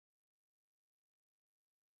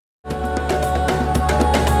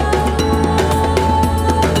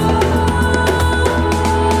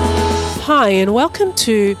Hi, and welcome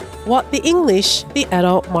to What the English, the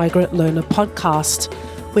Adult Migrant Learner podcast,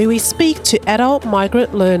 where we speak to adult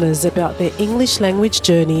migrant learners about their English language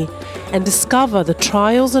journey and discover the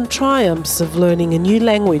trials and triumphs of learning a new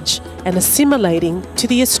language and assimilating to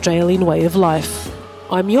the Australian way of life.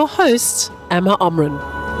 I'm your host, Amma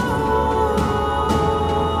Omran.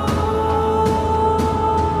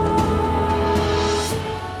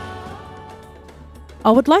 I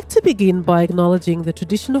would like to begin by acknowledging the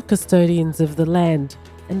traditional custodians of the land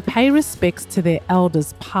and pay respects to their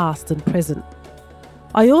elders past and present.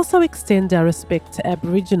 I also extend our respect to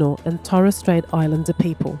Aboriginal and Torres Strait Islander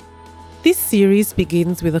people. This series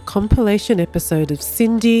begins with a compilation episode of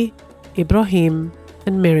Cindy, Ibrahim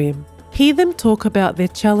and Miriam. Hear them talk about their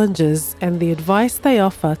challenges and the advice they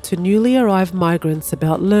offer to newly arrived migrants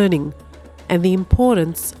about learning and the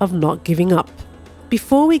importance of not giving up.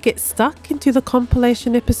 Before we get stuck into the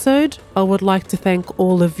compilation episode, I would like to thank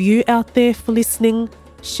all of you out there for listening,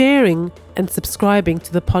 sharing, and subscribing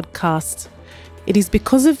to the podcast. It is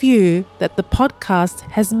because of you that the podcast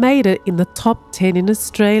has made it in the top 10 in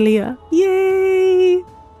Australia. Yay!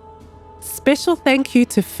 Special thank you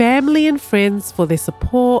to family and friends for their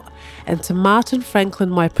support, and to Martin Franklin,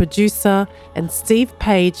 my producer, and Steve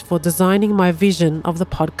Page for designing my vision of the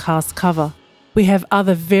podcast cover. We have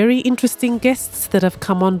other very interesting guests that have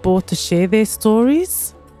come on board to share their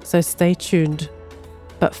stories, so stay tuned.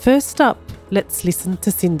 But first up, let's listen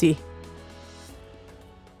to Cindy.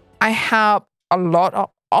 I have a lot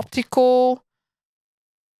of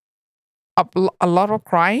a lot of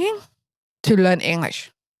crying to learn English.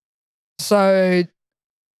 So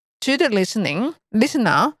to the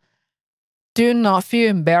listener, do not feel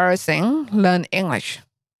embarrassing, learn English.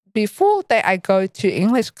 Before that I go to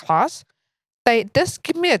English class, they just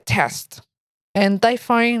give me a test and they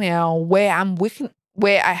find out where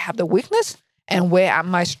I have the weakness and where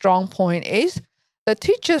my strong point is. The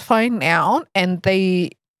teachers find out and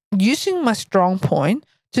they using my strong point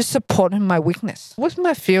to support my weakness. What's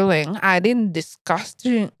my feeling? I didn't discuss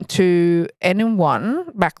to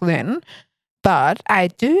anyone back then, but I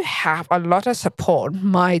do have a lot of support.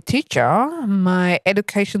 My teacher, my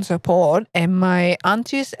education support, and my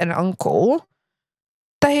aunties and uncle,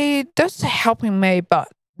 they just helping me, but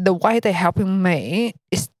the way they helping me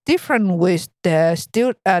is different with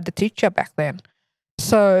the teacher back then.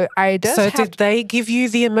 So I just did they give you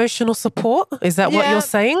the emotional support? Is that what you're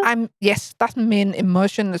saying? Yes, that means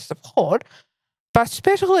emotional support. But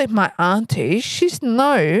especially my auntie, she's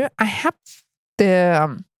know I have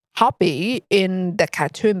the hobby in the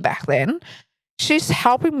cartoon back then. She's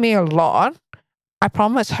helping me a lot. I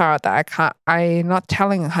promise her that I'm not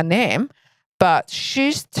telling her name. But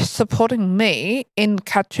she's supporting me in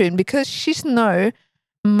cartoon because she's know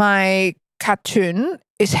my cartoon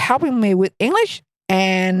is helping me with English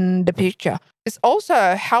and the picture. It's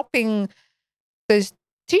also helping the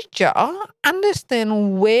teacher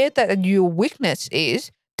understand where that your weakness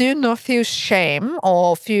is. Do not feel shame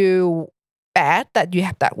or feel bad that you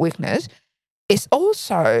have that weakness. It's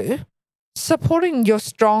also supporting your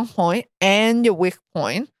strong point and your weak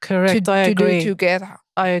point. Correct, I agree. Do together.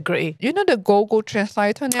 I agree. You know the Google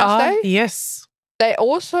Translator nowadays? Yes. They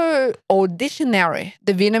also, or dictionary,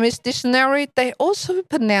 the Vietnamese dictionary, they also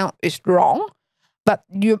pronounce it wrong. But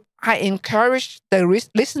I encourage the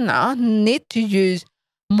listener need to use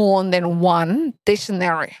more than one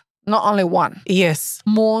dictionary, not only one. Yes.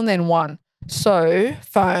 More than one. So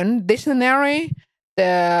phone dictionary,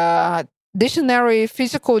 the dictionary,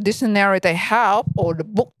 physical dictionary they have, or the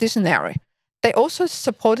book dictionary. They also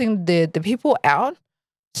supporting the people out.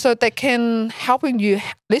 So they can helping you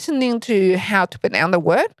listening to how to pronounce the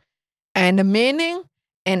word and the meaning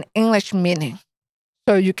and English meaning.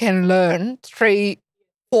 So you can learn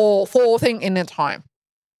four things in a time.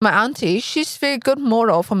 My auntie, she's very good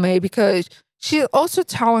model for me because she's also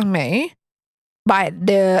telling me by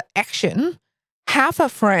the action, have a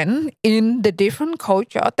friend in the different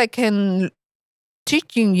culture that can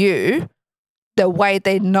teaching you the way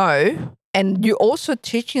they know, and you also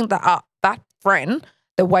teaching that friend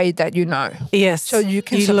the way that you know. Yes. So you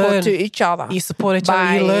can support to each other. You support each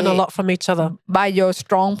other. You learn a lot from each other. By your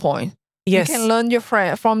strong point. Yes. You can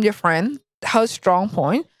learn from your friend her strong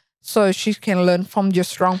point, so she can learn from your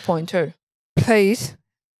strong point too. Please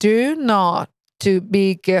do not to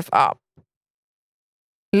be give up.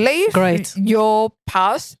 Leave your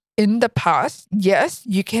past in the past. Yes,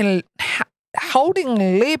 you can holding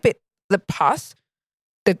a little bit the past.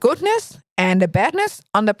 The goodness and the badness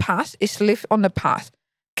on the past is live on the past.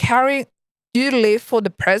 You live for the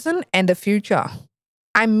present and the future.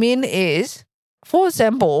 I mean is, for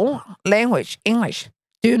example, language, English.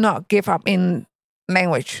 Do not give up in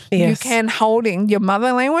language. You Yes. can holding your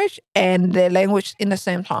mother language and the language in the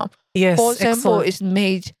same time. Yes. For example, excellent. it's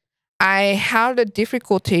me. I had a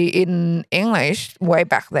difficulty in English way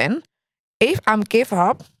back then. If I'm give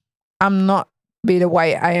up, I'm not be the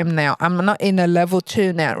way I am now. I'm not in a level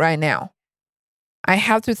 2 now, right now. I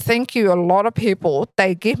have to thank you a lot of people.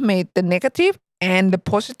 They give me the negative and the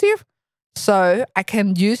positive. So I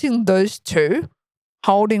can using those two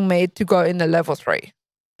holding me to go in the level 3.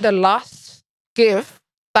 The last gift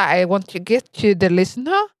that I want to give to the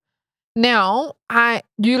listener. Now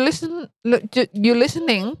you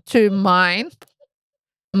listening to mine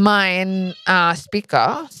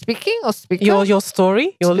speaking or speaker. Your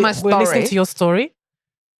story. My We're listening story. to your story.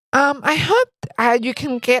 I hope you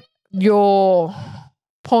can get your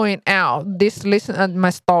point out. This listen my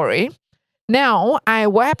story. Now I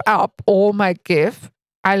wrap up all my gift.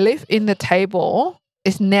 I leave in the table.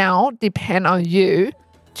 It's now depend on you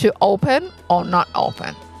to open or not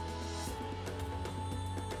open.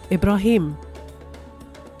 Ibrahim.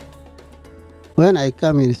 When I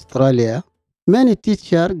come in Australia, many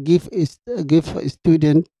teachers give a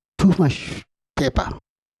student too much paper.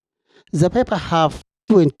 The paper have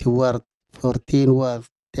 20 words, 14 words,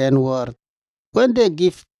 10 words. When they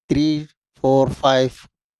give 3, 4, 5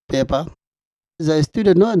 paper, the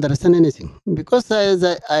student don't understand anything. Because I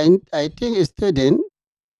think a student,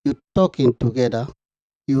 you talking together,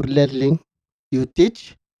 you learning, you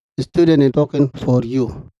teach, the student is talking for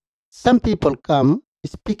you. Some people come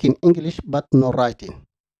speaking English but no writing.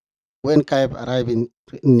 When Kaib arrive in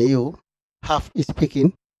new, half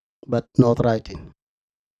speaking but not writing.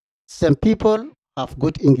 Some people have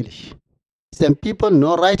good English. Some people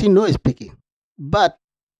no writing, no speaking. But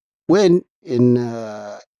when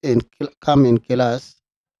come in class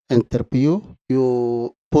interview,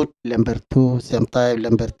 you put number 2, sometimes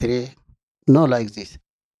number 3, no like this.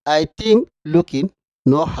 I think looking,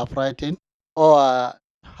 no have writing or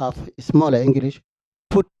have smaller English,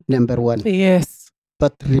 put number 1, Yes.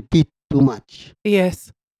 but repeat too much.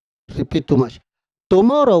 Yes. Repeat too much.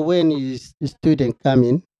 Tomorrow when is student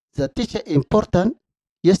coming, the teacher important.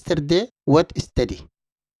 Yesterday, what study?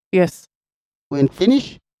 Yes. When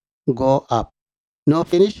finish, go up. No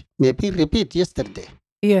finish, maybe repeat yesterday.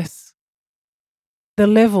 Yes. The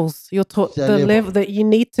levels you're taught. The The level. level that you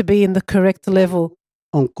need to be in the correct level.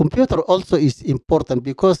 On computer also is important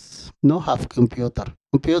because no have computer.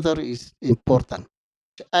 Computer is important.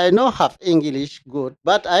 I know have English good,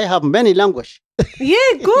 but I have many language. Yeah.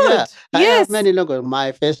 Good. Yeah, I yes. have many language.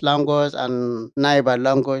 My first language and neighbor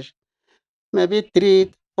language. Maybe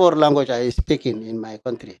 3, 4 language I speaking in my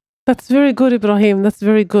country. That's very good, Ibrahim. That's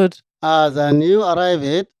very good. As a new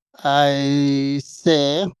arrived, I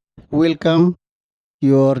say welcome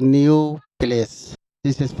your new place.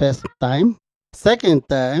 This is first time. Second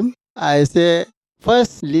time, I say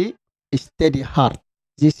firstly study hard.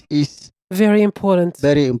 This is Very important.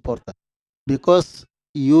 very important because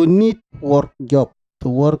you need work job to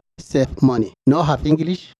work save money. No have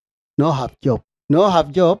English, no have job. No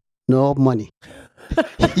have job, no money.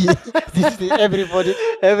 This is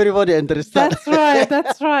everybody understand. That's right.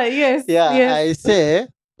 That's right. Yes. Yeah, Yes. I say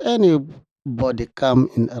anybody come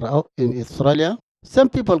in Australia. Some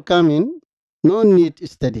people come in, no need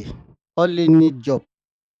study, only need job.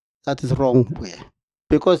 That is wrong way.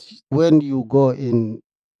 Because when you go in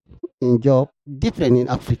job, different in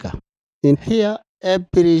Africa. In here,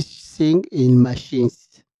 everything in machines.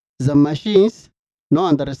 The machines, no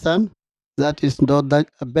understand, that is not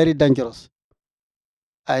very dangerous.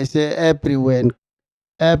 I say everywhere,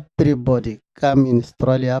 everybody come in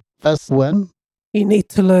Australia. First one, You need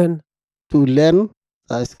to learn. to learn,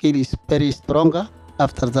 the skill is very stronger.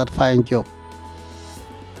 After that, find job.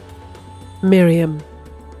 Miriam.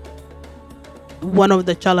 One of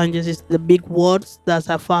the challenges is the big words that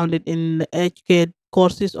are found in the HK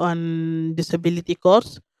courses on disability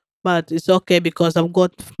course. But it's okay because I've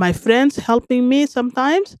got my friends helping me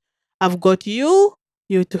sometimes. I've got you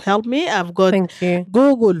to help me. I've got Thank you.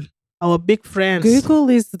 Google, our big friends. Google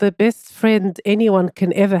is the best friend anyone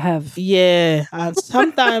can ever have. Yeah, and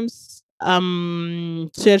sometimes I'm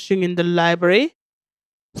searching in the library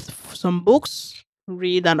some books,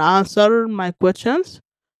 read and answer my questions.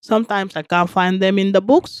 Sometimes I can't find them in the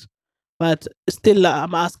books, but still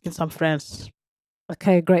I'm asking some friends.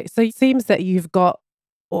 Okay, great. So it seems that you've got,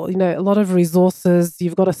 a lot of resources.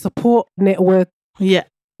 You've got a support network, Yeah.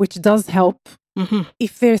 which does help. hmm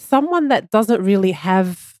If there's someone that doesn't really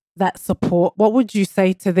have that support, what would you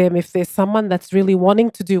say to them if there's someone that's really wanting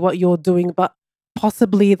to do what you're doing, but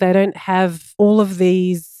possibly they don't have all of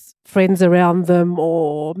these friends around them,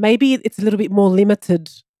 or maybe it's a little bit more limited?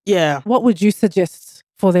 Yeah. What would you suggest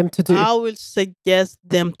for them to do? I will suggest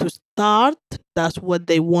them to start. That's what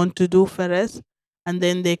they want to do first. And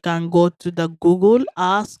then they can go to the Google,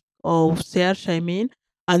 ask or search, I mean.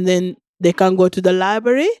 And then they can go to the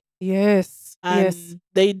library Yes. and Yes.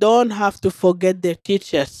 they don't have to forget their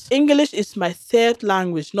teachers. English is my third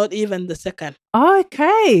language, not even the second.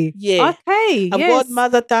 Okay. Yeah. Okay. I've yes. got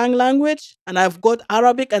mother tongue language and I've got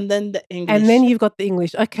Arabic and then the English. And then you've got the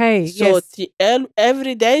English. Okay. So yes.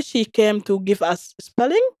 every day she came to give us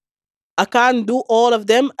spelling. I can't do all of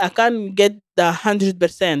them. I can't get the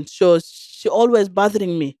 100%. So she always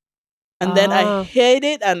bothering me. And then I Ah. hate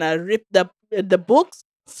it and I rip the books,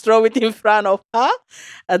 throw it in front of her.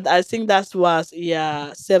 And I think that was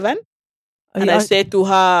 7. And I said to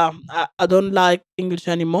her, I don't like English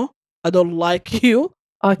anymore. I don't like you.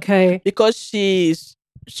 Okay. Because she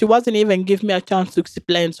wasn't even give me a chance to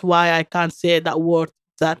explain why I can't say that word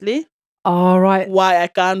exactly. All right. Why I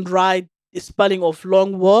can't write the spelling of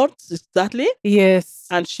long words exactly. Yes.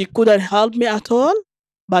 And she couldn't help me at all.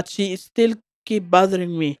 But she still keep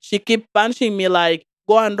bothering me. She keep punching me like,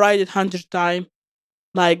 go and write it 100 times.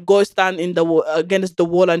 Like, go stand in the against the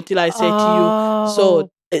wall until I say to you. So,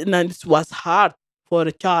 and it was hard for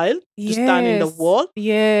a child to stand in the wall.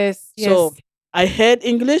 Yes. So I hate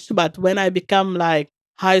English, but when I become like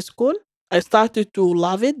high school, I started to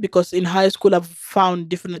love it because in high school I've found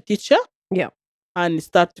different teacher. Yeah. And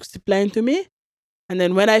start to explain to me. And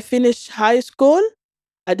then when I finished high school,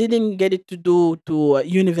 I didn't get it to do to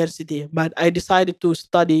university, but I decided to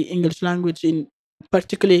study English language in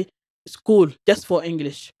particularly school just for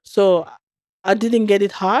English. So I didn't get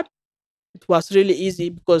it hard. It was really easy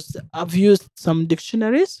because I've used some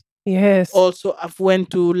dictionaries. Yes. Also, I've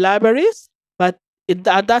went to libraries, but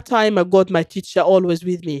at that time I got my teacher always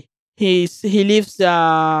with me. He lives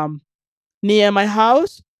near my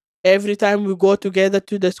house. Every time we go together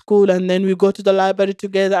to the school and then we go to the library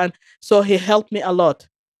together, and so he helped me a lot.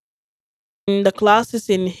 In the classes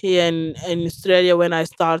in here in Australia, when I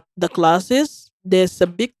start the classes, there's a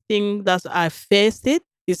big thing that I faced it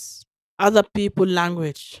is other people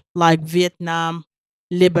language like Vietnam,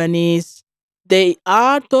 Lebanese. They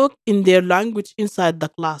are talk in their language inside the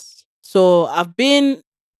class. So I've been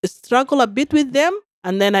struggle a bit with them.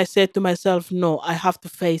 And then I said to myself, no, I have to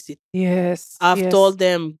face it. Yes. I've told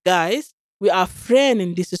them, guys, we are friends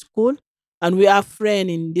in this school and we are friends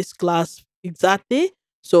in this class exactly.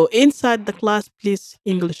 So inside the class, please,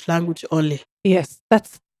 English language only. Yes.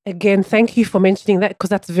 That's again, thank you for mentioning that because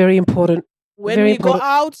that's very important. When Very we go important.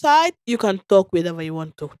 outside, you can talk whatever you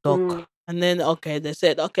want to talk. Mm. And then, okay, they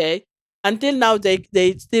said, okay. Until now,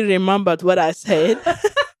 they still remembered what I said.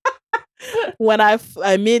 When I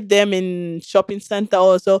meet them in shopping center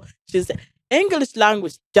also, she said, English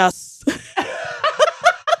language, just.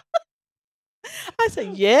 I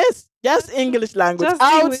said, yes, just English language. Just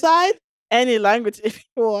English. Outside, any language if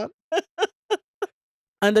you want.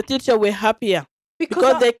 And the teacher were happier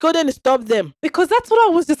because they couldn't stop them. Because that's what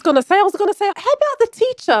I was just going to say. I was going to say, how about the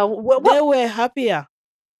teacher? They were happier.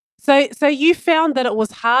 So you found that it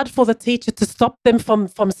was hard for the teacher to stop them from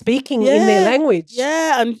speaking in their language.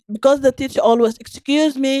 Yeah, and because the teacher always,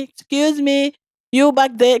 excuse me, you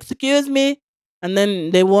back there, excuse me. And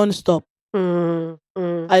then they won't stop.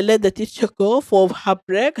 I let the teacher go for her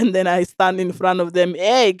break and then I stand in front of them.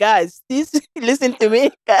 Hey, guys, this listen to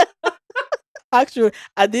me. Actually,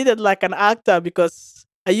 I did it like an actor because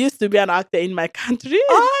I used to be an actor in my country.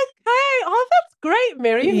 Okay. Oh, that's great,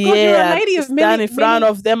 Miriam. God, you're a lady of many. Stand in front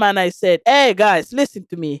of them and I said, hey, guys, listen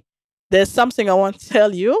to me. There's something I want to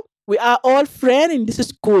tell you. We are all friends in this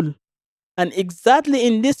school. And exactly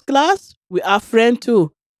in this class, we are friends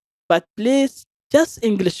too. But please, just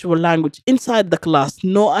English language inside the class,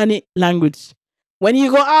 no any language. When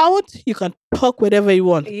you go out, you can talk whatever you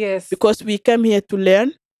want. Yes. Because we came here to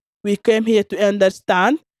learn. We came here to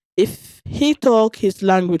understand. If he talk his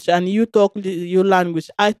language and you talk your language,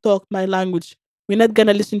 I talk my language, we're not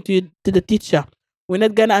gonna listen to the teacher. We're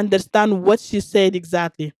not gonna understand what she said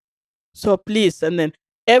exactly. So please, and then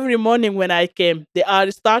every morning when I came, they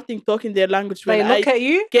are starting talking their language. They When look I at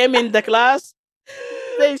you. came in the class,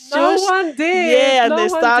 they No shush. one dares. Yeah, and No they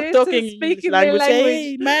one start dares to talking speak English in their language.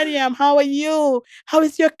 Hey, Mariam, how are you? How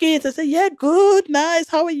is your kids? I say, yeah, good, nice.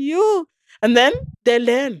 How are you? And then they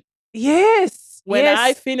learn. Yes. When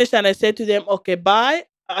I finish and I say to them, okay, bye,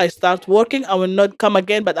 I start working. I will not come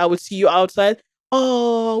again, but I will see you outside.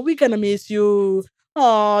 Oh, we're going to miss you.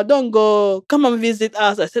 Oh, don't go. Come and visit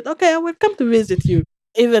us. I said, okay, I will come to visit you.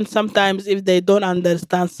 Even sometimes if they don't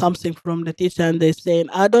understand something from the teacher and they're saying,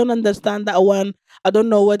 I don't understand that one. I don't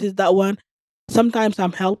know what is that one. Sometimes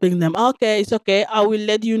I'm helping them. Okay, it's okay. I will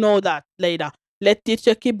let you know that later. let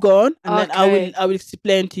teacher keep going, and then Okay. I will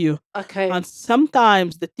explain to you. Okay. And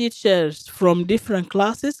sometimes the teachers from different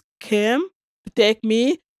classes came to take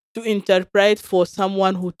me to interpret for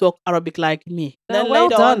someone who talk Arabic like me. Then well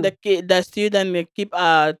later on, done. the student keep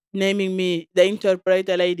naming me the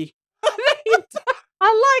interpreter lady. I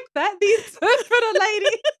like that. The interpreter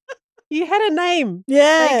lady. You had a name.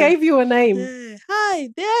 Yeah. They gave you a name. Yeah. Hi,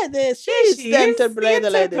 there. There She's she the is, interpreter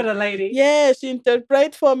lady. interpreter lady. Yeah, she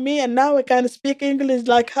interpret for me, and now I can speak English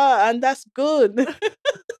like her, and that's good.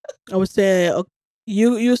 I would say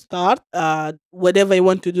you start whatever you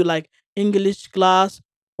want to do, like English class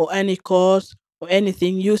or any course or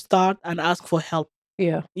anything. You start and ask for help.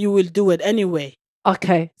 Yeah. You will do it anyway.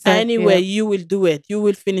 Okay. So, Anyway, yeah. you will do it. You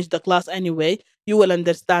will finish the class anyway. You will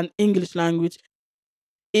understand English language.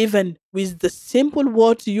 Even with the simple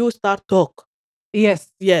words, you start talk. Yes.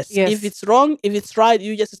 Yes. Yes. If it's wrong, if it's right,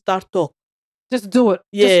 you just start talk. Just do it.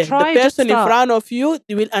 Yeah. Just try. The person in start. front of you,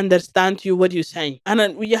 they will understand you what you're saying. And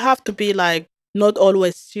then you have to be like not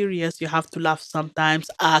always serious. You have to laugh sometimes,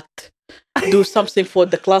 act, do something for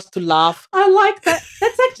the class to laugh. I like that.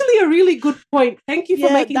 That's actually a really good point. Thank you for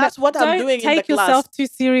Yeah, making that's that. what I'm doing in Don't the take yourself class. too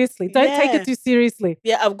seriously. Don't take Yeah. it too seriously.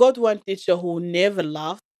 Yeah, I've got one teacher who never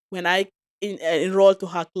laughed. When I enrolled to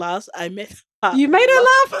her class, I met her. You made her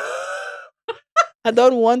laugh. I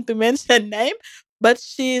don't want to mention name, but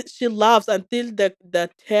she laughs until the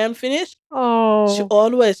term finished. She Oh.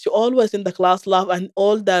 always in the class laugh, and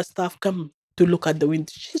all the staff come to look at the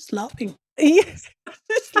window. She's laughing. Yes.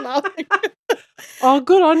 She's laughing. Oh,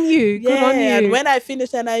 good on you. Good on you. And when I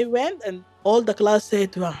finished and I went, and all the class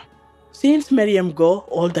said, "Wow, since Miriam go,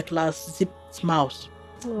 all the class zipped its mouth.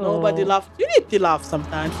 Nobody Oh. laughed. You need to laugh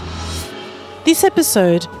sometimes." This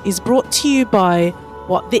episode is brought to you by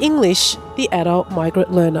What the English, the Adult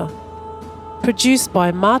Migrant Learner. Produced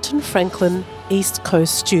by Martin Franklin, East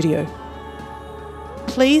Coast Studio.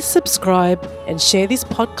 Please subscribe and share this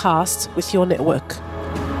podcast with your network.